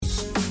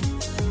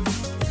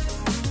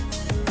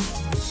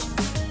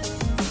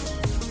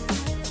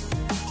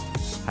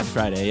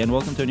Friday, and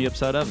welcome to a new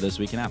episode of This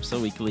Week in Apps, a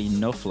weekly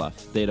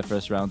no-fluff,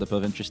 data-first roundup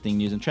of interesting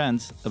news and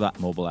trends about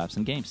mobile apps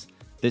and games.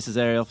 This is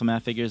Ariel from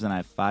App Figures, and I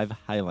have 5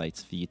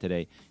 highlights for you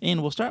today.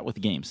 And we'll start with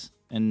games,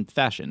 and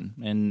fashion,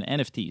 and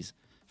NFTs.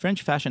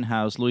 French fashion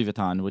house Louis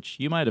Vuitton, which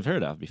you might have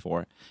heard of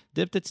before,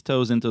 dipped its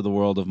toes into the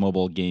world of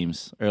mobile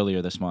games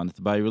earlier this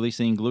month by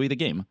releasing Louis the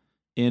Game,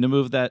 in a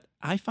move that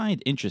I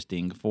find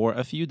interesting for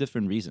a few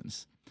different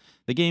reasons.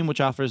 The game,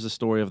 which offers the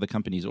story of the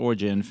company's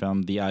origin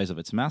from the eyes of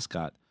its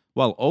mascot,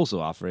 while also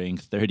offering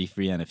 30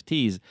 free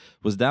NFTs,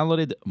 was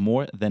downloaded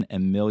more than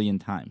 1 million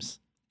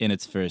times in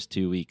its first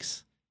 2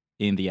 weeks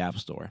in the App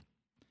Store.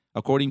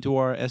 According to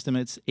our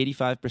estimates,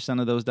 85%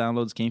 of those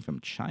downloads came from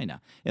China.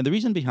 And the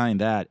reason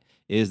behind that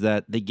is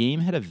that the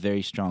game had a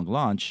very strong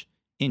launch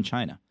in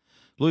China.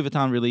 Louis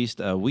Vuitton released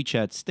a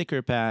WeChat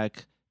sticker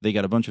pack, they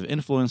got a bunch of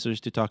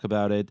influencers to talk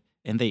about it,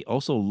 and they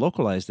also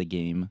localized the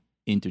game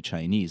into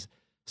Chinese.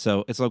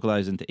 So it's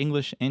localized into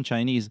English and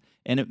Chinese,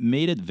 and it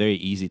made it very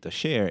easy to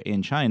share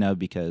in China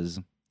because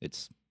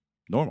it's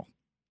normal.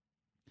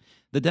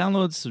 The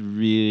downloads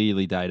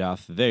really died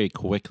off very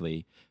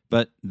quickly,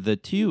 but the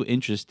two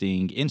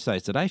interesting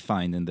insights that I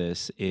find in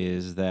this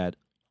is that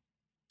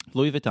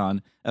Louis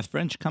Vuitton, a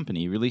French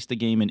company, released the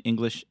game in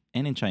English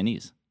and in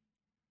Chinese.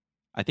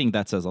 I think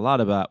that says a lot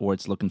about where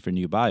it's looking for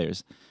new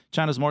buyers.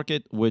 China's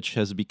market, which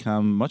has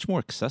become much more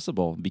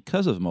accessible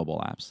because of mobile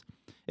apps,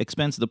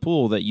 expands the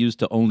pool that used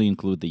to only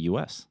include the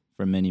US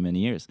for many, many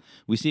years.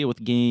 We see it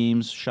with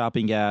games,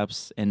 shopping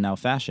apps, and now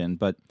fashion,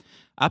 but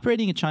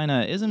operating in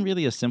China isn't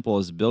really as simple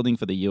as building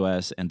for the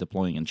US and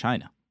deploying in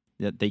China.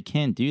 They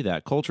can't do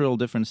that. Cultural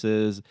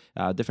differences,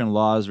 different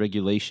laws,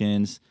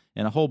 regulations,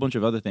 and a whole bunch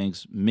of other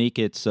things make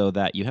it so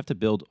that you have to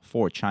build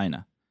for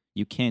China.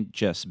 You can't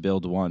just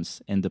build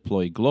once and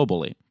deploy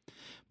globally.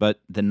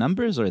 But the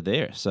numbers are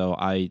there, so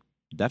I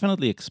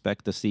definitely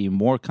expect to see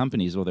more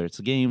companies, whether it's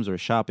games or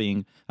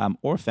shopping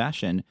or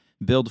fashion,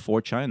 build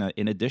for China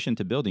in addition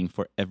to building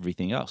for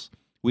everything else.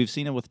 We've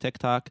seen it with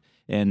TikTok,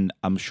 and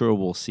I'm sure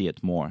we'll see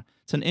it more.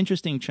 It's an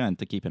interesting trend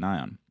to keep an eye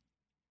on.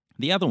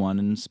 The other one,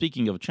 and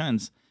speaking of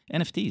trends,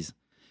 NFTs.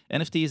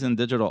 NFTs and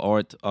digital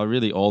art are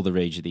really all the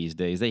rage these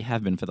days. They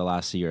have been for the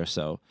last year or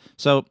so.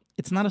 So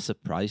it's not a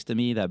surprise to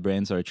me that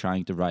brands are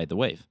trying to ride the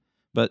wave.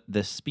 But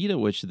the speed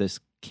at which this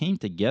came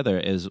together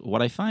is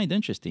what I find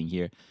interesting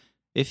here.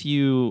 If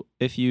you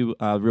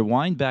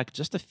rewind back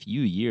just a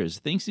few years,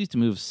 things used to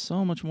move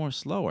so much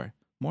slower.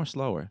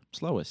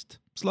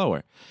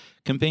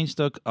 Campaigns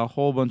took a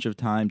whole bunch of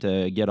time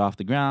to get off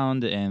the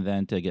ground and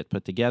then to get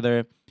put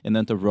together and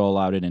then to roll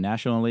out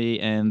internationally,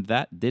 and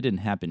that didn't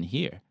happen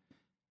here.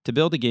 To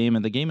build a game,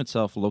 and the game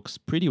itself looks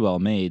pretty well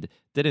made,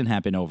 didn't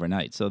happen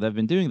overnight. So they've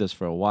been doing this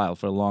for a while,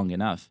 for long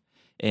enough.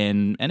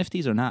 And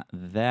NFTs are not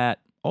that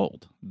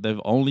old.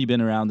 They've only been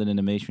around in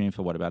the mainstream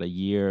for about a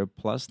year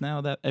plus now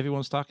that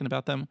everyone's talking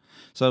about them.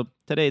 So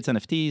today it's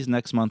NFTs,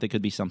 next month it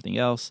could be something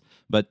else.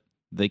 But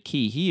the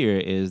key here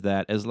is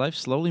that as life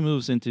slowly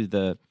moves into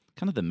the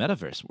kind of the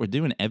metaverse, we're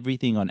doing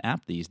everything on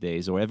app these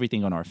days or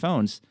everything on our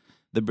phones.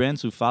 The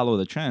brands who follow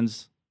the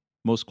trends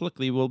most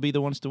quickly will be the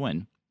ones to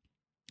win.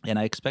 And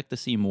I expect to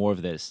see more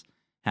of this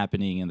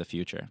happening in the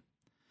future.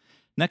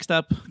 Next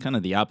up, kind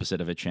of the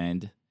opposite of a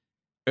trend.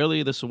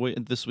 Earlier this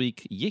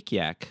week, Yik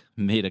Yak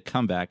made a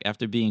comeback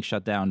after being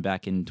shut down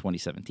back in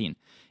 2017.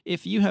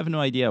 If you have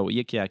no idea what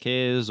Yik Yak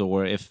is,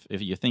 or if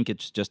you think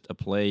it's just a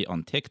play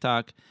on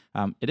TikTok,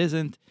 it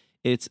isn't.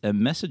 It's a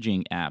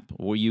messaging app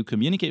where you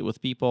communicate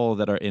with people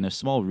that are in a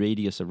small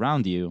radius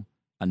around you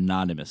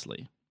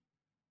anonymously.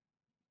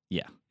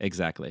 Yeah,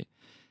 exactly.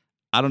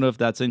 I don't know if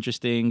that's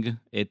interesting.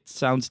 It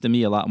sounds to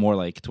me a lot more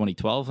like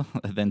 2012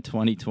 than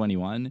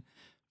 2021.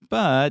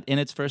 But in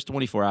its first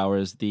 24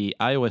 hours, the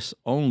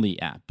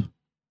iOS-only app,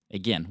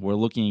 again, we're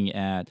looking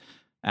at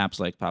apps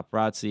like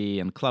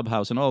Paparazzi and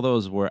Clubhouse, and all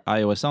those were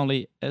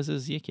iOS-only, as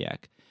is Yik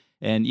Yak.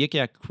 And Yik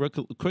Yak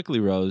quickly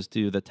rose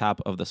to the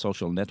top of the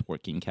social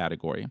networking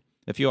category.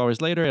 A few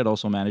hours later, it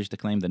also managed to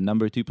claim the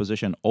number 2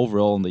 position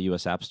overall in the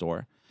US App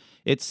Store.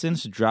 It's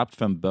since dropped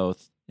from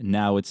both.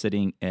 Now it's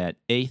sitting at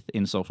 8th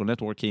in social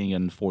networking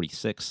and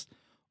 46th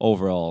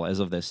overall as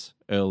of this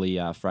early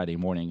Friday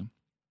morning.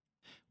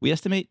 We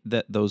estimate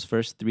that those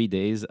first 3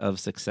 days of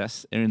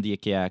success earned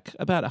Yik Yak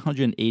about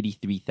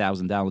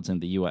 183,000 downloads in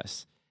the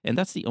US. And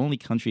that's the only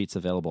country it's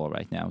available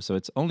right now. So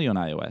it's only on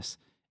iOS,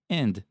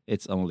 and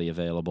it's only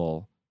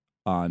available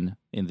in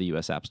the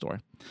US App Store.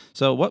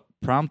 So what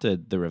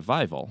prompted the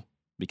revival?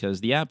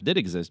 Because the app did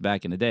exist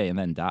back in the day and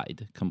then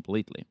died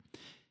completely.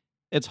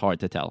 It's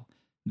hard to tell.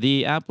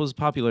 The app was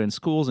popular in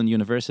schools and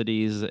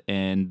universities,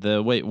 and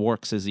the way it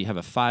works is you have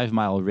a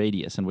 5-mile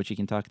radius in which you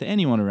can talk to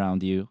anyone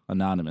around you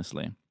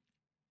anonymously,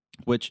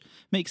 which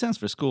makes sense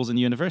for schools and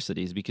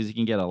universities because you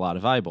can get a lot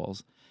of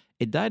eyeballs.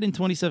 It died in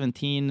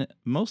 2017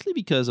 mostly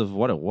because of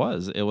what it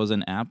was. It was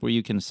an app where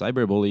you can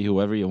cyberbully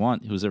whoever you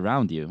want who's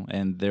around you,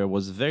 and there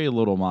was very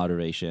little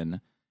moderation,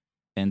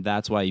 and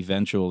that's why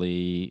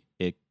eventually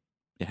it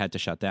had to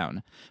shut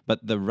down.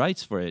 But the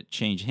rights for it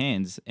changed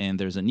hands, and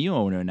there's a new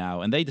owner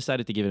now, and they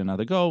decided to give it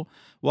another go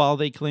while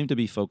they claim to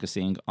be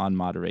focusing on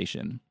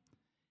moderation.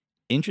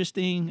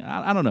 interesting.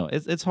 I don't know.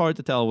 It's hard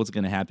to tell what's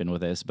going to happen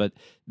with this, but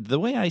the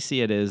way I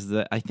see it is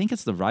that I think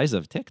it's the rise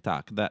of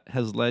TikTok that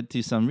has led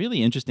to some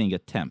really interesting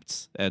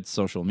attempts at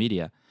social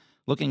media,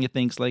 looking at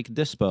things like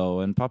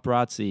Dispo and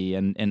Paparazzi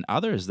and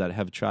others that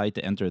have tried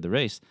to enter the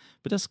race,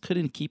 but just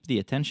couldn't keep the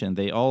attention.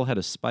 They all had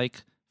a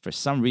spike for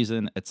some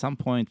reason, at some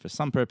point, for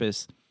some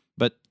purpose,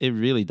 but it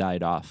really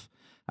died off.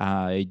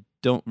 I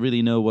don't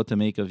really know what to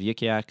make of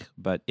Yik Yak,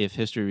 but if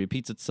history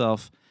repeats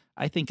itself,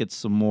 I think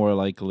it's more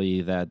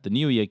likely that the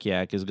new Yik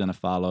Yak is going to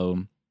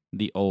follow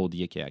the old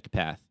Yik Yak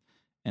path,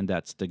 and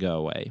that's to go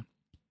away.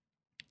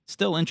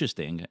 Still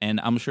interesting, and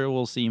I'm sure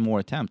we'll see more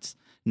attempts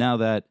now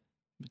that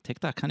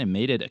TikTok kind of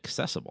made it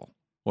accessible,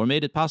 or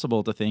made it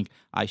possible to think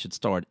I should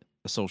start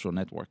a social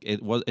network.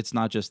 It's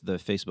not just the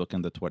Facebook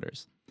and the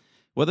Twitters.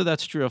 Whether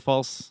that's true or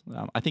false,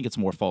 I think it's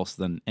more false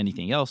than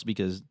anything else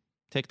because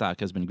TikTok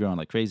has been growing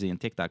like crazy, and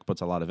TikTok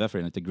puts a lot of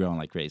effort into growing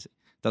like crazy.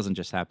 It doesn't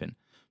just happen.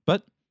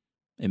 But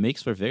it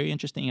makes for very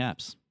interesting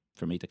apps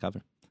for me to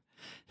cover.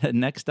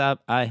 Next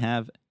up, I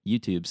have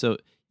YouTube. So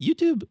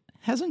YouTube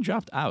hasn't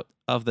dropped out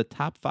of the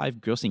top 5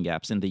 grossing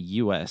apps in the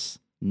US,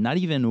 not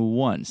even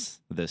once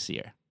this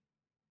year,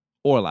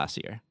 or last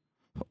year,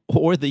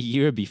 or the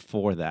year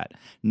before that.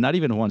 Not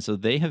even once. So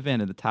they have been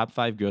in the top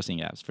 5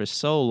 grossing apps for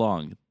so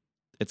long.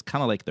 It's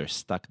kind of like they're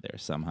stuck there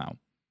somehow.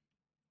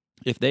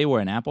 If they were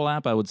an Apple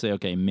app, I would say,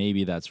 okay,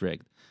 maybe that's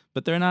rigged.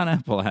 But they're not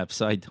Apple apps,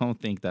 so I don't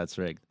think that's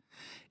rigged.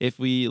 If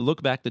we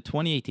look back to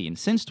 2018,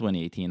 since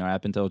 2018, our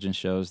App Intelligence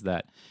shows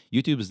that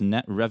YouTube's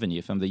net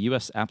revenue from the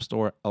US App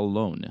Store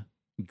alone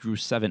grew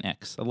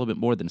 7x, a little bit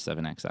more than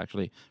 7x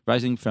actually,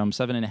 rising from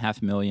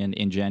 $7.5 million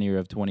in January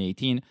of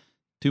 2018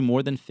 to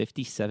more than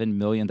 $57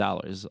 million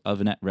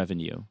of net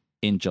revenue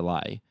in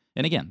July.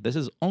 And again, this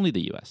is only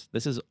the US.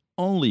 This is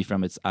only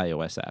from its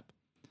iOS app.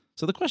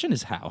 So the question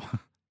is how?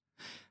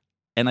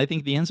 And I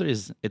think the answer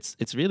is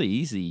it's really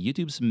easy.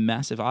 YouTube's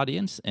massive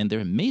audience and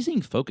their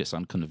amazing focus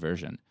on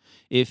conversion.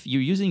 If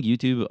you're using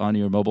YouTube on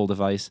your mobile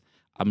device,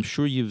 I'm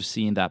sure you've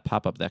seen that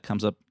pop-up that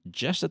comes up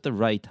just at the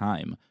right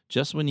time,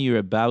 just when you're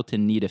about to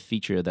need a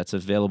feature that's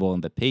available in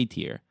the paid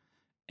tier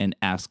and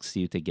asks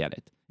you to get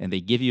it. And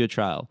they give you a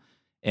trial.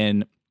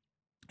 And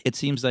it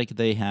seems like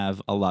they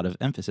have a lot of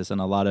emphasis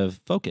and a lot of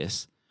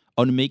focus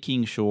on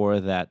making sure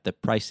that the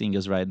pricing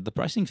is right. The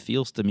pricing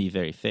feels to me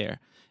very fair.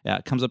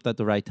 It comes up at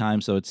the right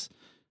time, so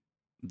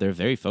they're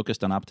very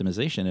focused on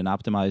optimization and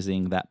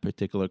optimizing that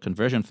particular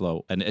conversion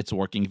flow, and it's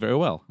working very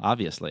well,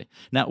 obviously.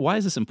 Now, why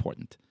is this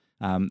important?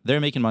 They're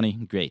making money,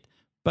 great,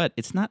 but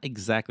it's not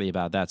exactly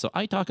about that. So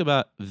I talk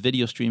about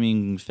video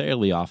streaming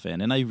fairly often,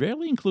 and I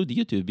rarely include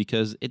YouTube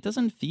because it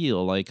doesn't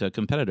feel like a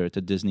competitor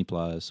to Disney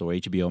Plus or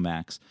HBO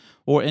Max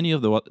or any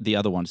of the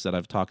other ones that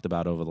I've talked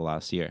about over the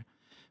last year.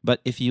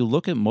 But if you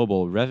look at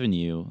mobile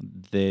revenue,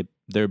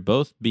 they're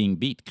both being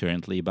beat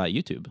currently by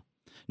YouTube.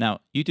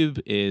 Now,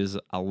 YouTube is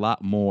a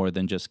lot more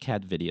than just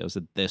cat videos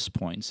at this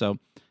point. So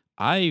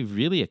I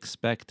really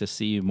expect to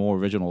see more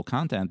original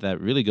content that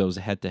really goes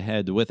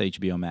head-to-head with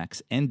HBO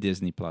Max and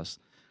Disney Plus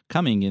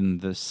coming in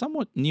the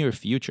somewhat near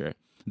future.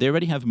 They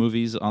already have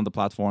movies on the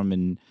platform,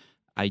 and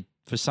I,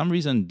 for some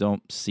reason,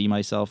 don't see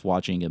myself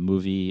watching a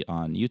movie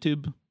on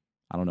YouTube.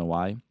 I don't know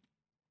why.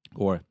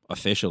 Or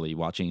officially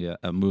watching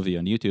a movie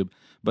on YouTube.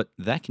 But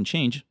that can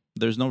change.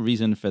 There's no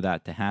reason for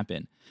that to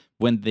happen.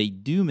 When they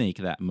do make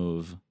that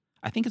move,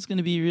 I think it's going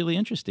to be really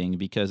interesting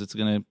because it's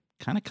going to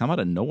kind of come out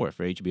of nowhere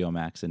for HBO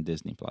Max and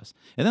Disney Plus.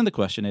 And then the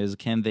question is,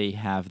 can they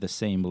have the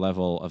same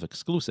level of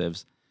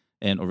exclusives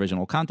and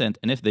original content?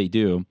 And if they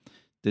do,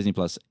 Disney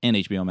Plus and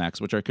HBO Max,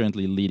 which are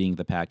currently leading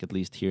the pack, at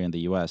least here in the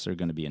US, are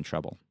going to be in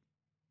trouble.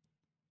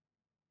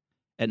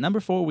 At number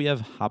 4, we have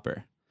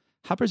Hopper.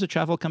 Hopper is a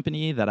travel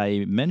company that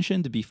I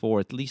mentioned before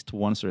at least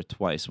once or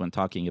twice when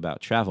talking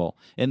about travel.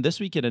 And this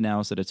week it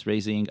announced that it's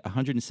raising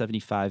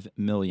 $175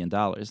 million.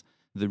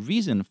 The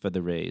reason for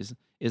the raise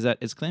is that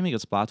it's claiming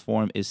its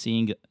platform is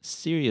seeing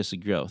serious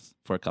growth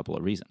for a couple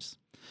of reasons.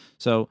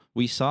 So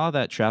we saw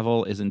that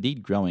travel is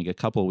indeed growing a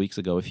couple of weeks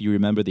ago. If you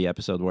remember the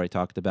episode where I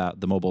talked about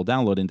the mobile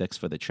download index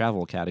for the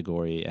travel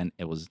category, and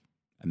it was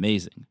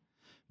amazing.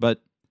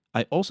 But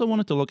I also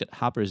wanted to look at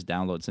Hopper's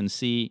downloads and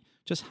see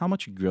just how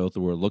much growth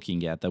we're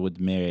looking at that would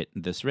merit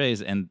this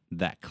raise and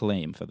that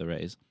claim for the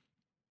raise.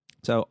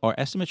 So our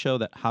estimates show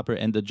that Hopper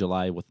ended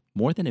July with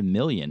more than 1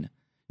 million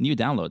new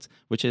downloads,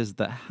 which is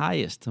the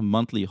highest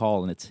monthly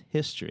haul in its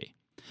history.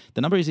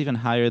 The number is even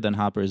higher than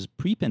Hopper's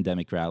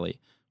pre-pandemic rally,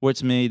 where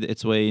it's made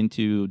its way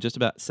into just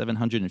about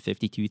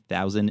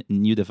 752,000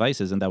 new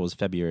devices, and that was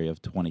February of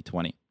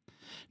 2020.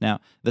 Now,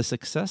 the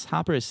success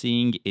Hopper is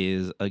seeing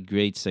is a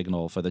great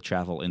signal for the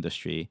travel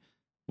industry,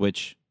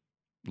 which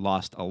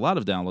lost a lot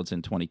of downloads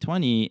in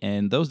 2020,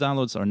 and those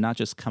downloads are not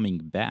just coming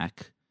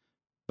back,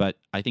 but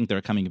I think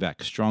they're coming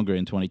back stronger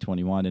in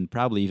 2021 and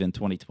probably even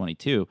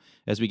 2022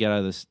 as we get out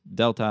of this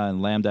Delta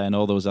and Lambda and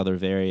all those other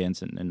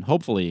variants, and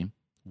hopefully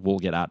we'll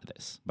get out of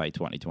this by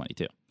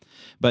 2022.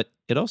 But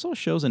it also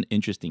shows an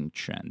interesting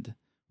trend,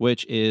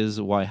 which is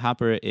why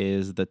Hopper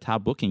is the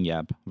top booking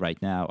app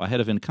right now,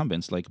 ahead of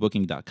incumbents like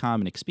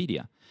Booking.com and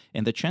Expedia.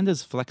 And the trend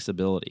is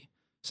flexibility.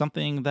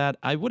 something that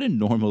I wouldn't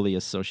normally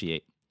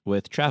associate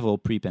with travel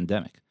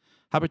pre-pandemic.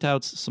 Hopper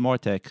touts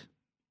smart tech,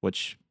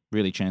 which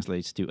really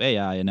translates to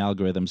AI and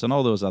algorithms and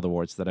all those other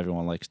words that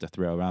everyone likes to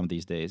throw around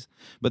these days.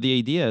 But the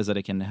idea is that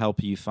it can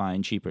help you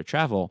find cheaper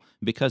travel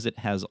because it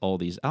has all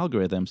these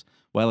algorithms,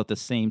 while at the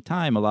same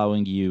time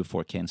allowing you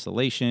for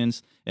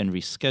cancellations and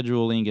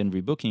rescheduling and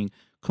rebooking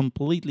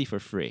completely for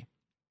free.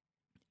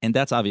 And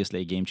that's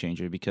obviously a game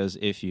changer because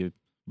if you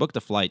booked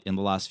a flight in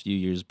the last few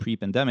years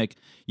pre-pandemic,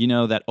 you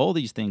know that all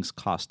these things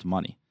cost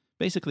money.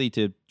 Basically,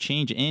 to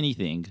change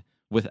anything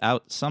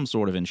without some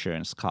sort of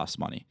insurance costs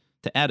money.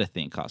 To add a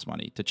thing costs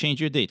money. To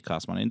change your date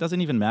costs money. It doesn't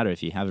even matter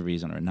if you have a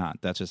reason or not.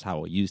 That's just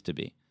how it used to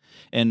be.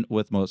 And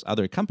with most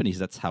other companies,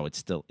 that's how it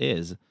still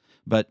is.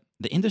 But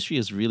the industry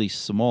is really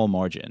small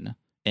margin,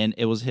 and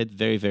it was hit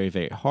very, very,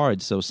 very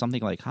hard. So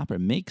something like Hopper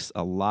makes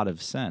a lot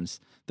of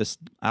sense. This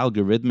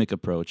algorithmic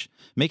approach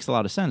makes a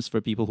lot of sense for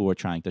people who are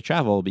trying to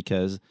travel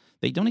because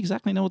they don't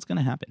exactly know what's going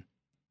to happen.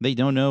 They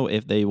don't know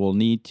if they will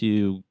need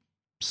to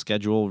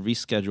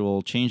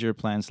reschedule, change their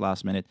plans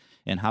last minute,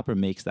 and Hopper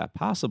makes that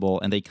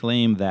possible. And they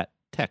claim that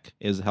tech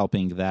is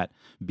helping that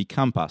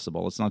become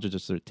possible. It's not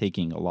just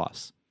taking a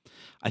loss.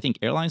 I think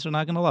airlines are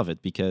not going to love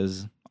it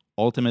because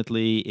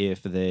ultimately,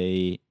 if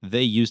they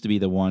used to be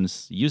the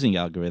ones using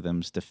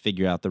algorithms to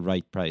figure out the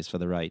right price for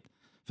the right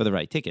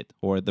ticket,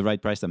 or the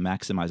right price that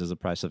maximizes the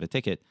price of a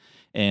ticket,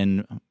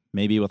 and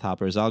maybe with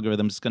Hopper's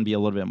algorithms, it's going to be a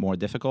little bit more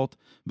difficult,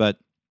 but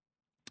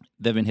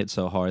they've been hit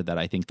so hard that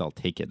I think they'll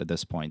take it at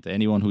this point.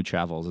 Anyone who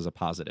travels is a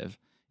positive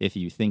if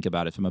you think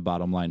about it from a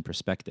bottom line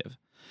perspective.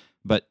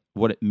 But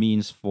what it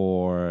means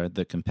for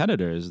the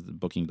competitors,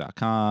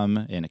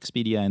 Booking.com and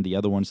Expedia and the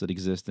other ones that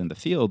exist in the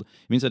field,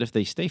 it means that if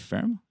they stay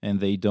firm and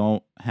they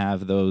don't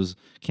have those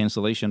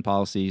cancellation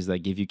policies that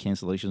give you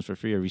cancellations for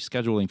free or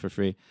rescheduling for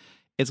free,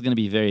 it's going to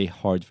be very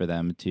hard for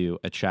them to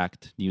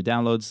attract new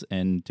downloads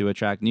and to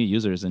attract new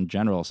users in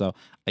general. So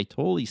I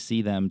totally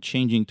see them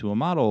changing to a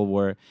model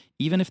where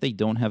even if they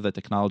don't have the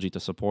technology to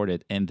support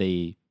it and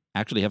they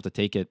actually have to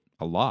take it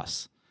a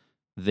loss,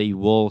 they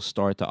will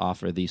start to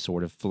offer these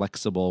sort of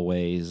flexible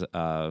ways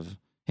of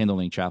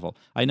handling travel.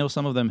 I know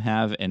some of them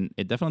have, and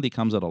it definitely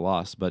comes at a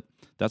loss, but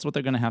that's what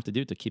they're going to have to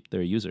do to keep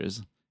their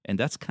users. And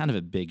that's kind of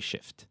a big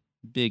shift,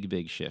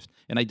 big shift.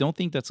 And I don't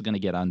think that's going to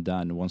get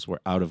undone once we're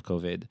out of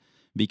COVID,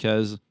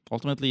 because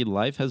ultimately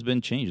life has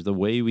been changed. The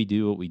way we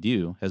do what we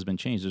do has been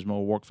changed. There's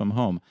more work from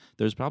home.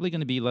 There's probably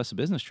going to be less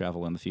business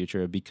travel in the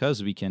future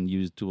because we can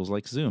use tools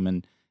like Zoom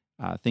and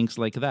things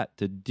like that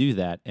to do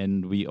that.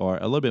 And we are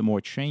a little bit more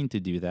trained to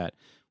do that.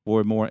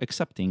 We're more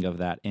accepting of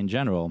that in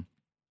general.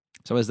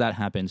 So as that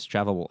happens,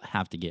 travel will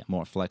have to get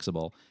more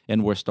flexible.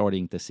 And we're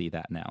starting to see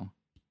that now.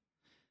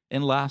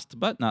 And last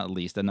but not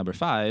least, at number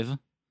 5,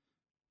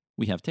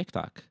 we have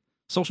TikTok.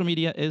 Social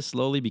media is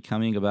slowly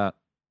becoming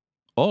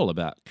all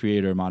about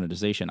creator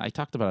monetization. I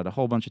talked about it a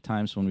whole bunch of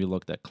times when we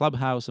looked at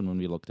Clubhouse and when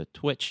we looked at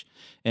Twitch.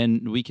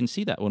 And we can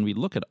see that when we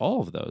look at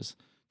all of those,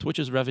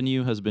 Twitch's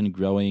revenue has been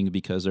growing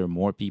because there are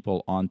more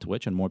people on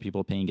Twitch and more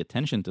people paying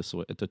attention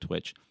to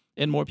Twitch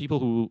and more people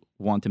who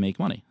want to make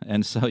money.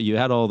 And so you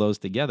add all those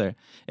together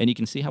and you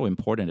can see how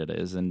important it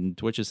is. And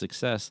Twitch's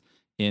success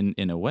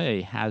in a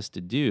way has to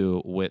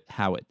do with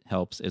how it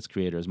helps its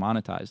creators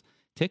monetize.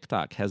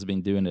 TikTok has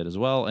been doing it as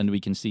well. And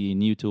we can see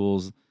new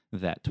tools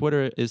that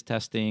Twitter is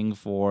testing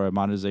for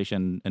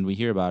monetization. And we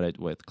hear about it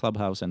with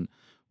Clubhouse and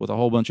with a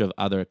whole bunch of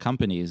other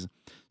companies.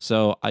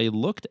 So I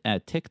looked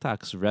at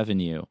TikTok's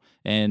revenue,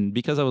 and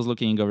because I was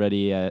looking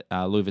already at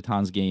Louis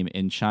Vuitton's game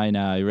in China,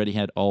 I already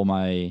had all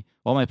my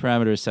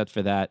parameters set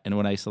for that. And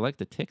when I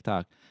selected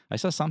TikTok, I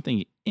saw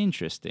something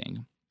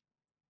interesting.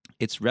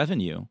 Its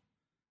revenue,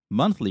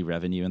 monthly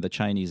revenue in the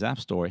Chinese App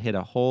Store, hit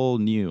a whole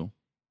new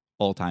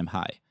all-time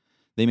high.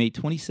 They made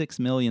 $26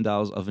 million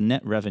of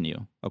net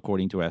revenue,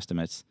 according to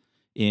estimates,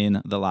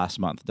 in the last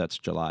month. That's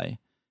July.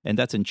 And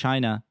that's in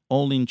China,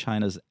 only in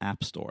China's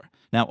App Store.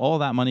 Now, all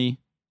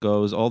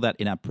that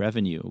in-app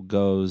revenue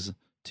goes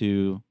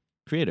to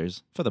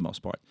creators for the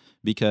most part,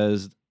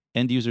 because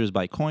end users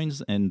buy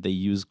coins and they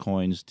use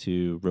coins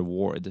to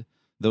reward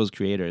those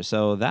creators.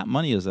 So that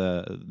money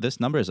this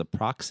number is a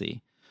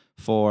proxy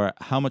for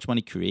how much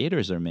money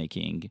creators are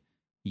making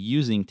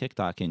using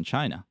TikTok in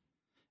China.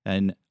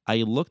 And I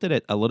looked at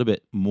it a little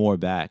bit more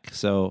back.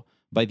 So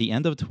by the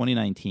end of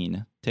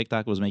 2019,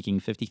 TikTok was making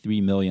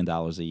 $53 million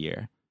a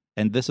year.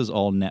 And this is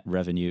all net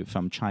revenue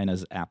from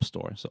China's App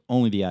Store, so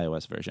only the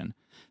iOS version.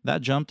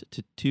 That jumped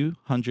to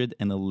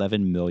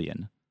 $211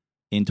 million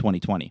in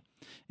 2020.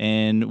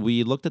 And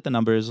we looked at the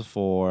numbers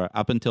for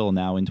up until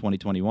now in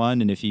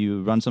 2021, and if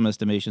you run some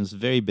estimations,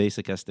 very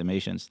basic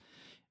estimations,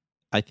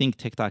 I think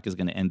TikTok is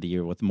going to end the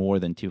year with more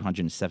than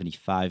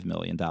 $275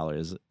 million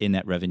in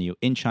net revenue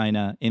in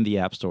China, in the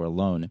App Store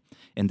alone.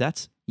 And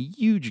that's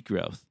huge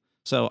growth.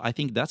 So I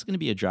think that's going to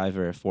be a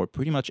driver for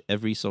pretty much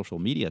every social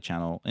media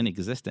channel in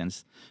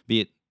existence,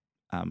 be it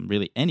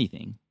really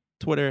anything,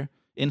 Twitter,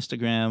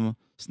 Instagram,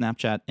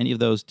 Snapchat, any of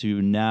those,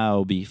 to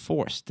now be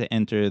forced to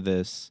enter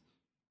this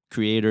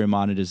creator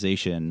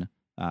monetization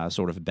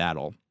sort of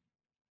battle.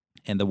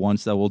 And the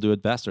ones that will do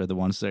it best are the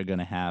ones that are going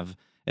to have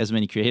as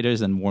many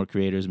creators, and more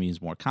creators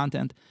means more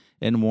content,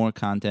 and more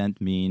content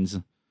means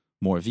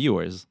more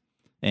viewers.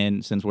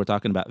 And since we're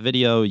talking about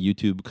video,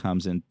 YouTube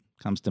comes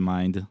to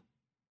mind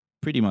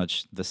pretty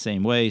much the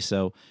same way.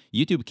 So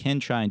YouTube can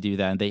try and do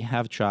that, and they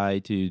have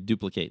tried to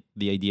duplicate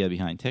the idea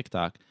behind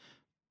TikTok.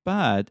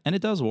 And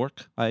it does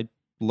work. I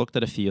looked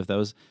at a few of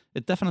those.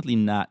 It's definitely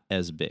not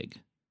as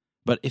big.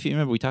 But if you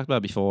remember, what we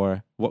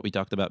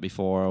talked about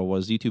before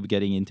was YouTube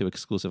getting into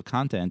exclusive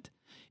content.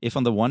 If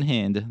on the one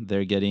hand,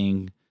 they're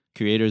getting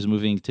creators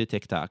moving to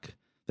TikTok,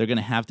 they're going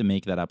to have to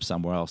make that up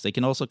somewhere else. They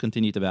can also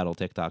continue to battle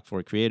TikTok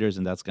for creators,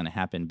 and that's going to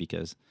happen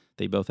because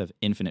they both have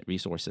infinite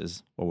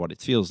resources, or what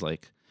it feels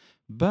like.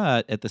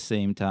 But at the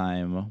same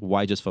time,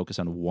 why just focus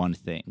on one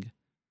thing?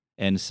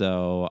 And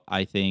so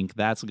I think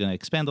that's going to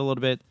expand a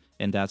little bit,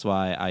 and that's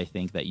why I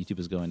think that YouTube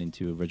is going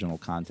into original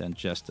content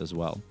just as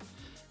well.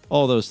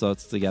 All those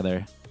thoughts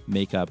together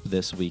make up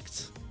this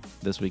week's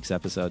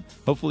episode.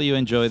 Hopefully you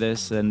enjoy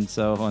this, and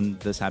so on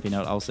this happy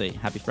note, I'll say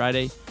happy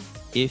Friday.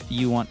 If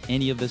you want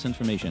any of this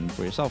information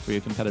for yourself, for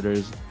your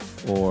competitors,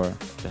 or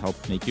to help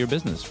make your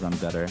business run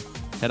better,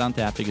 head on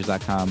to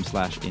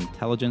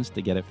appfigures.com/intelligence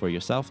to get it for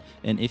yourself.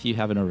 And if you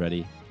haven't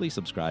already, please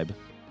subscribe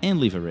and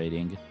leave a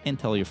rating and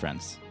tell your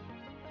friends.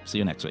 See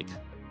you next week.